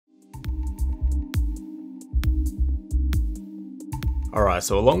Alright,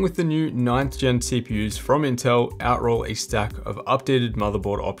 so along with the new 9th gen CPUs from Intel, outroll a stack of updated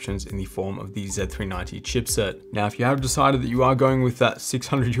motherboard options in the form of the Z390 chipset. Now, if you have decided that you are going with that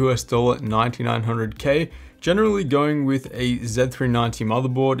 $600 US 9900K, generally going with a Z390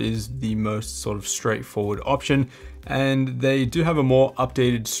 motherboard is the most sort of straightforward option, and they do have a more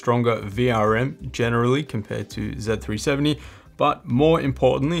updated, stronger VRM generally compared to Z370, but more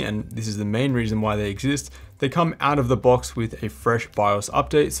importantly, and this is the main reason why they exist, they come out of the box with a fresh BIOS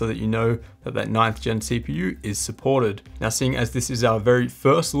update so that you know that that 9th gen CPU is supported. Now, seeing as this is our very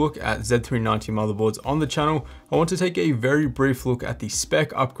first look at Z390 motherboards on the channel, I want to take a very brief look at the spec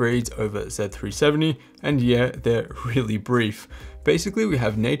upgrades over Z370, and yeah, they're really brief. Basically, we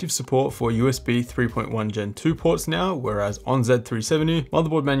have native support for USB 3.1 Gen 2 ports now, whereas on Z370,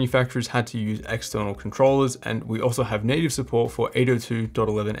 motherboard manufacturers had to use external controllers, and we also have native support for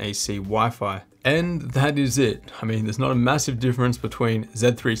 802.11ac Wi-Fi. And that is it. I mean, there's not a massive difference between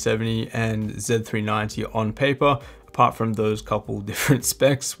Z370 and Z390 on paper, apart from those couple different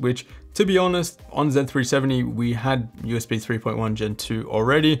specs, which, to be honest, on Z370, we had USB 3.1 Gen 2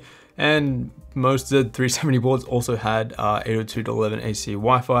 already, and most Z370 boards also had 802.11ac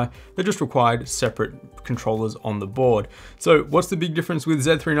Wi-Fi. They just required separate controllers on the board. So what's the big difference with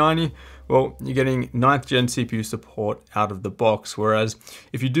Z390? Well, you're getting 9th gen CPU support out of the box, whereas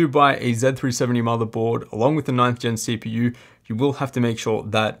if you do buy a Z370 motherboard along with the 9th gen CPU, you will have to make sure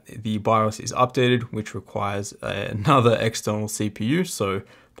that the BIOS is updated, which requires another external CPU, so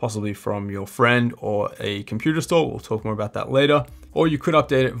possibly from your friend or a computer store. We'll talk more about that later. Or you could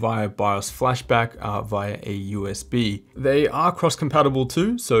update it via BIOS flashback via a USB. They are cross-compatible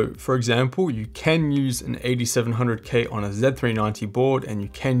too. So for example, you can use an 8700K on a Z390 board, and you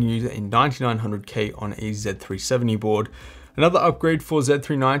can use a 9900K on a Z370 board. Another upgrade for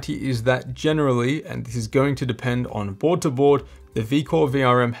Z390 is that generally, and this is going to depend on board to board, the V-Core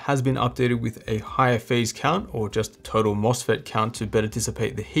VRM has been updated with a higher phase count, or just total MOSFET count, to better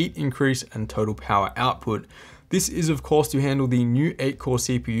dissipate the heat increase and total power output. This is of course to handle the new 8-core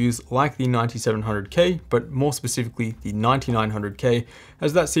CPUs like the 9700K, but more specifically the 9900K,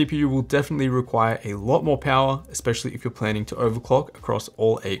 as that CPU will definitely require a lot more power, especially if you're planning to overclock across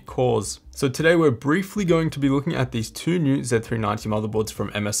all 8 cores. So today we're briefly going to be looking at these two new Z390 motherboards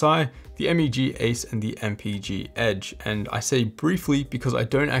from MSI, the MEG Ace and the MPG Edge. And I say briefly because I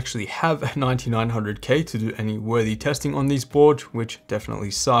don't actually have a 9900K to do any worthy testing on these boards, which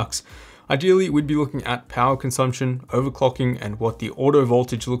definitely sucks. Ideally, we'd be looking at power consumption, overclocking, and what the auto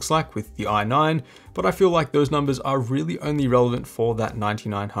voltage looks like with the i9, but I feel like those numbers are really only relevant for that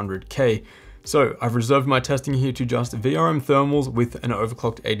 9900K. So I've reserved my testing here to just VRM thermals with an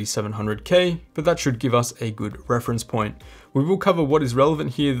overclocked 8700K, but that should give us a good reference point. We will cover what is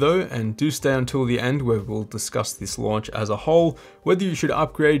relevant here though, and do stay until the end where we'll discuss this launch as a whole, whether you should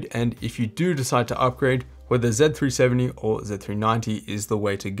upgrade, and if you do decide to upgrade, whether Z370 or Z390 is the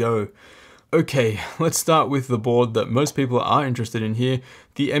way to go. Okay, let's start with the board that most people are interested in here,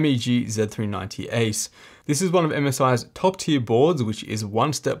 the MEG Z390 Ace. This is one of MSI's top tier boards, which is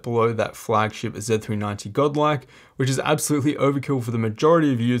one step below that flagship Z390 Godlike, which is absolutely overkill for the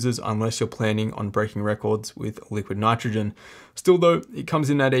majority of users unless you're planning on breaking records with liquid nitrogen. Still though, it comes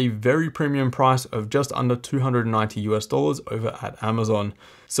in at a very premium price of just under $290 US over at Amazon.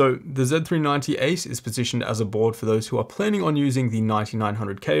 So the Z390 Ace is positioned as a board for those who are planning on using the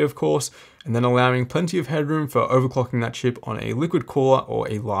 9900K of course, and then allowing plenty of headroom for overclocking that chip on a liquid cooler or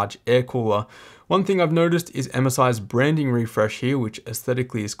a large air cooler. One thing I've noticed is MSI's branding refresh here, which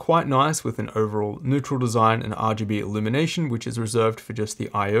aesthetically is quite nice with an overall neutral design and RGB illumination, which is reserved for just the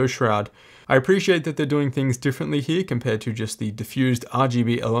I/O shroud. I appreciate that they're doing things differently here compared to just the diffused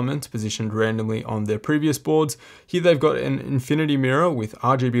RGB elements positioned randomly on their previous boards. Here they've got an infinity mirror with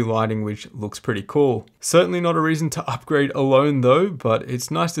RGB lighting, which looks pretty cool. Certainly not a reason to upgrade alone though, but it's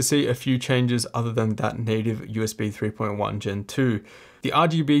nice to see a few changes other than that native USB 3.1 Gen 2. The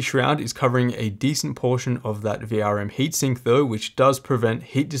RGB shroud is covering a decent portion of that VRM heatsink though, which does prevent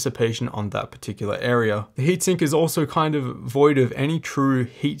heat dissipation on that particular area. The heatsink is also kind of void of any true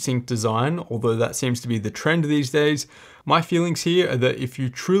heatsink design, although that seems to be the trend these days. My feelings here are that if you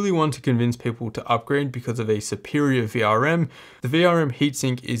truly want to convince people to upgrade because of a superior VRM, the VRM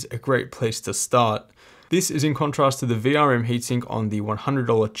heatsink is a great place to start. This is in contrast to the VRM heatsink on the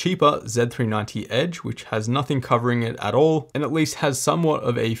 $100 cheaper Z390 Edge, which has nothing covering it at all, and at least has somewhat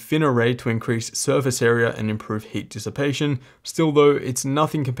of a fin array to increase surface area and improve heat dissipation. Still though, it's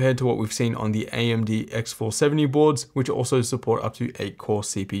nothing compared to what we've seen on the AMD X470 boards, which also support up to 8-core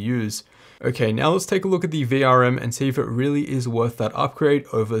CPUs. Okay, now let's take a look at the VRM and see if it really is worth that upgrade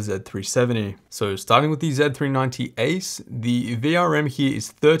over Z370. So starting with the Z390 Ace, the VRM here is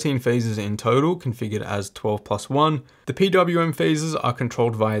 13 phases in total, configured as 12+1. The PWM phases are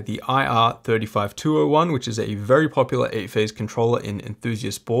controlled via the IR35201, which is a very popular 8-phase controller in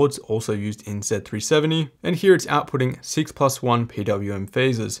enthusiast boards, also used in Z370. And here it's outputting 6+1 PWM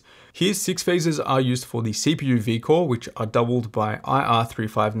phases. Here, 6 phases are used for the CPU V-core, which are doubled by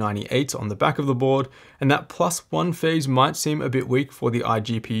IR3598 on the back of the board, and that +1 phase might seem a bit weak for the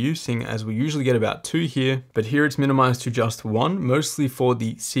iGPU, seeing as we usually get about 2 here, but here it's minimized to just 1, mostly for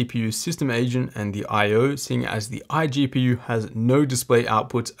the CPU system agent and the I/O, seeing as the iGPU has no display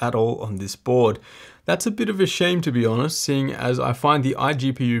outputs at all on this board. That's a bit of a shame, to be honest, seeing as I find the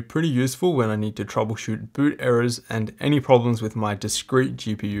iGPU pretty useful when I need to troubleshoot boot errors and any problems with my discrete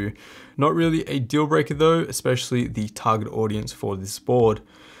GPU. Not really a deal breaker though, especially the target audience for this board.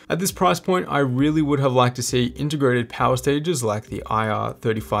 At this price point, I really would have liked to see integrated power stages like the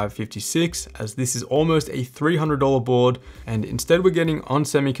IR3556, as this is almost a $300 board, and instead we're getting on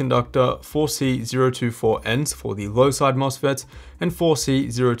semiconductor 4C024Ns for the low side MOSFETs and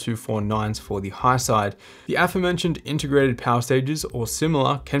 4C0249s for the high side. The aforementioned integrated power stages or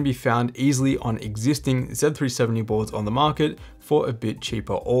similar can be found easily on existing Z370 boards on the market for a bit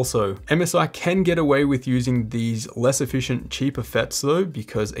cheaper also. MSI can get away with using these less efficient, cheaper FETs though,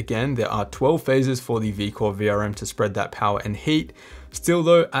 because again, there are 12 phases for the V-Core VRM to spread that power and heat. Still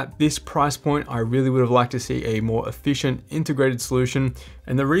though, at this price point, I really would have liked to see a more efficient integrated solution.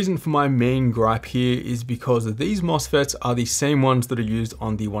 And the reason for my main gripe here is because these MOSFETs are the same ones that are used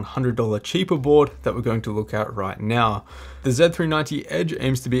on the $100 cheaper board that we're going to look at right now. The Z390 Edge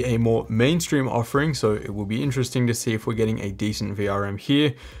aims to be a more mainstream offering, so it will be interesting to see if we're getting a decent VRM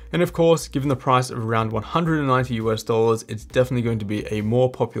here. And of course, given the price of around $190 US, it's definitely going to be a more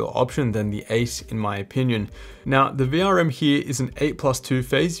popular option than the Ace in my opinion. Now, the VRM here is an 8+2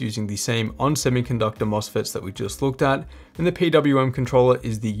 phase using the same on semiconductor MOSFETs that we just looked at, and the PWM controller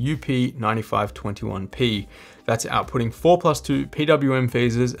is the UP9521P. That's outputting 4+2 PWM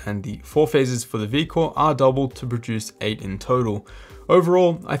phases, and the 4 phases for the V-Core are doubled to produce 8 in total.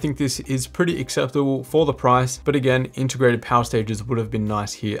 Overall, I think this is pretty acceptable for the price, but again, integrated power stages would have been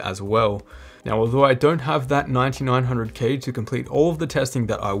nice here as well. Now, although I don't have that 9900K to complete all of the testing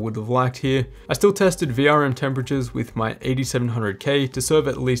that I would have liked here, I still tested VRM temperatures with my 8700K to serve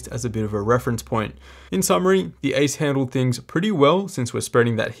at least as a bit of a reference point. In summary, the Ace handled things pretty well since we're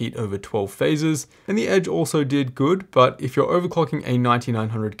spreading that heat over 12 phases, and the Edge also did good, but if you're overclocking a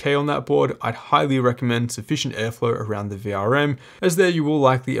 9900K on that board, I'd highly recommend sufficient airflow around the VRM, as there you will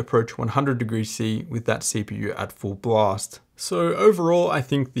likely approach 100 degrees C with that CPU at full blast. So overall, I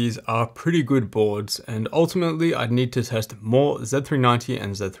think these are pretty good boards, and ultimately I'd need to test more Z390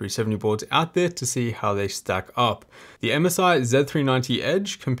 and Z370 boards out there to see how they stack up. The MSI Z390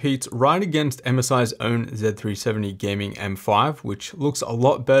 Edge competes right against MSI's own Z370 Gaming M5, which looks a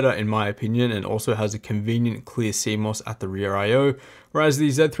lot better in my opinion and also has a convenient clear CMOS at the rear I/O, whereas the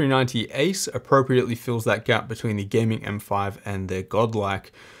Z390 Ace appropriately fills that gap between the Gaming M5 and their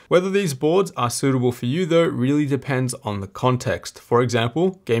godlike. Whether these boards are suitable for you though really depends on the context. For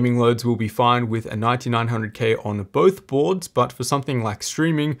example, gaming loads will be fine with a 9900K on both boards, but for something like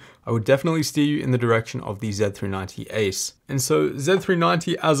streaming, I would definitely steer you in the direction of the Z390 Ace. And so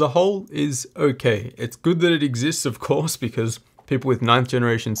Z390 as a whole is okay. It's good that it exists, of course, because people with 9th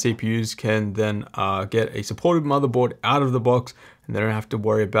generation CPUs can then get a supported motherboard out of the box, and they don't have to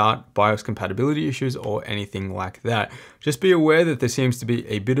worry about BIOS compatibility issues or anything like that. Just be aware that there seems to be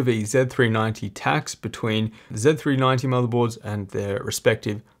a bit of a Z390 tax between the Z390 motherboards and their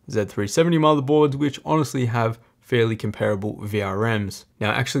respective Z370 motherboards, which honestly have fairly comparable VRMs. Now,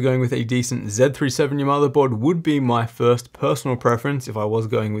 actually going with a decent Z370 motherboard would be my first personal preference if I was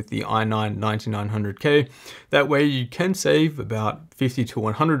going with the i9 9900K. That way you can save about $50 to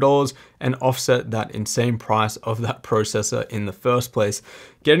 $100 and offset that insane price of that processor in the first place.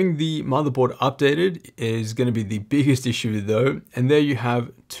 Getting the motherboard updated is going to be the biggest issue though, and there you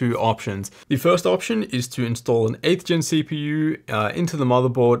have two options. The first option is to install an 8th gen CPU into the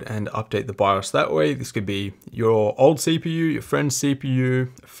motherboard and update the BIOS that way. This could be your old CPU, your friend's CPU,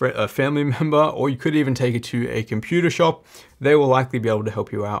 a family member, or you could even take it to a computer shop. They will likely be able to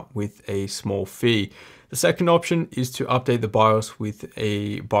help you out with a small fee. The second option is to update the BIOS with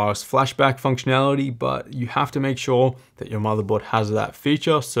a BIOS flashback functionality, but you have to make sure that your motherboard has that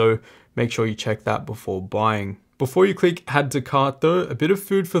feature, so make sure you check that before buying. Before you click add to cart though, a bit of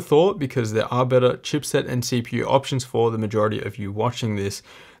food for thought because there are better chipset and CPU options for the majority of you watching this.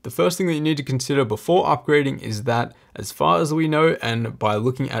 The first thing that you need to consider before upgrading is that, as far as we know, and by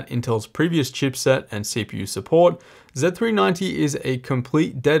looking at Intel's previous chipset and CPU support, Z390 is a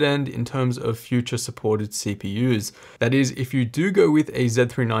complete dead end in terms of future supported CPUs. That is, if you do go with a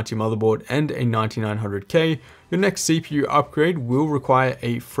Z390 motherboard and a 9900K, your next CPU upgrade will require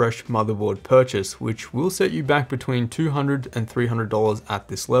a fresh motherboard purchase, which will set you back between $200 and $300 at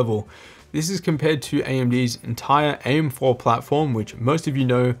this level. This is compared to AMD's entire AM4 platform, which most of you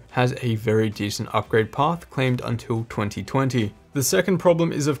know has a very decent upgrade path claimed until 2020. The second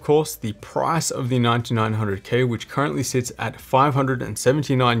problem is, of course, the price of the 9900K, which currently sits at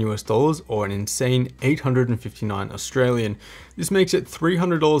 $579 US, or an insane 859 Australian. This makes it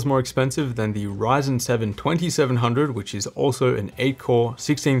 $300 more expensive than the Ryzen 7 2700, which is also an 8-core,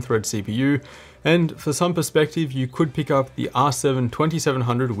 16-thread CPU. And for some perspective, you could pick up the R7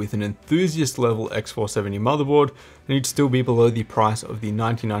 2700 with an enthusiast level X470 motherboard, and you'd still be below the price of the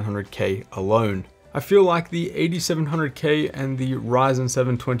 9900K alone. I feel like the 8700K and the Ryzen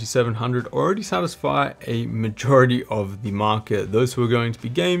 7 2700 already satisfy a majority of the market. Those who are going to be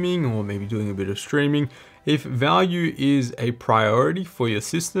gaming or maybe doing a bit of streaming. If value is a priority for your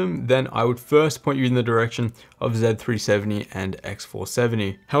system, then I would first point you in the direction of Z370 and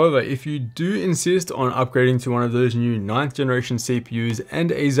X470. However, if you do insist on upgrading to one of those new 9th generation CPUs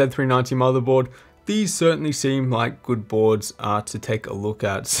and a Z390 motherboard, these certainly seem like good boards to take a look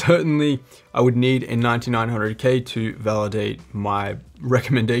at. Certainly, I would need a 9900K to validate my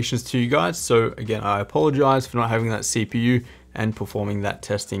recommendations to you guys. So again, I apologize for not having that CPU and performing that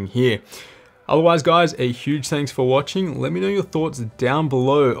testing here. Otherwise, guys, a huge thanks for watching. Let me know your thoughts down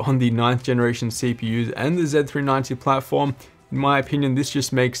below on the 9th generation CPUs and the Z390 platform. In my opinion, this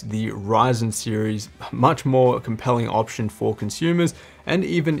just makes the Ryzen series a much more compelling option for consumers, and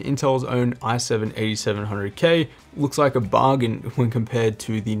even Intel's own i7 8700K looks like a bargain when compared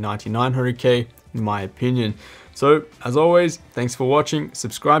to the 9900K, in my opinion. So, as always, thanks for watching.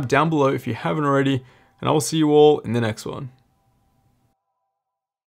 Subscribe down below if you haven't already, and I will see you all in the next one.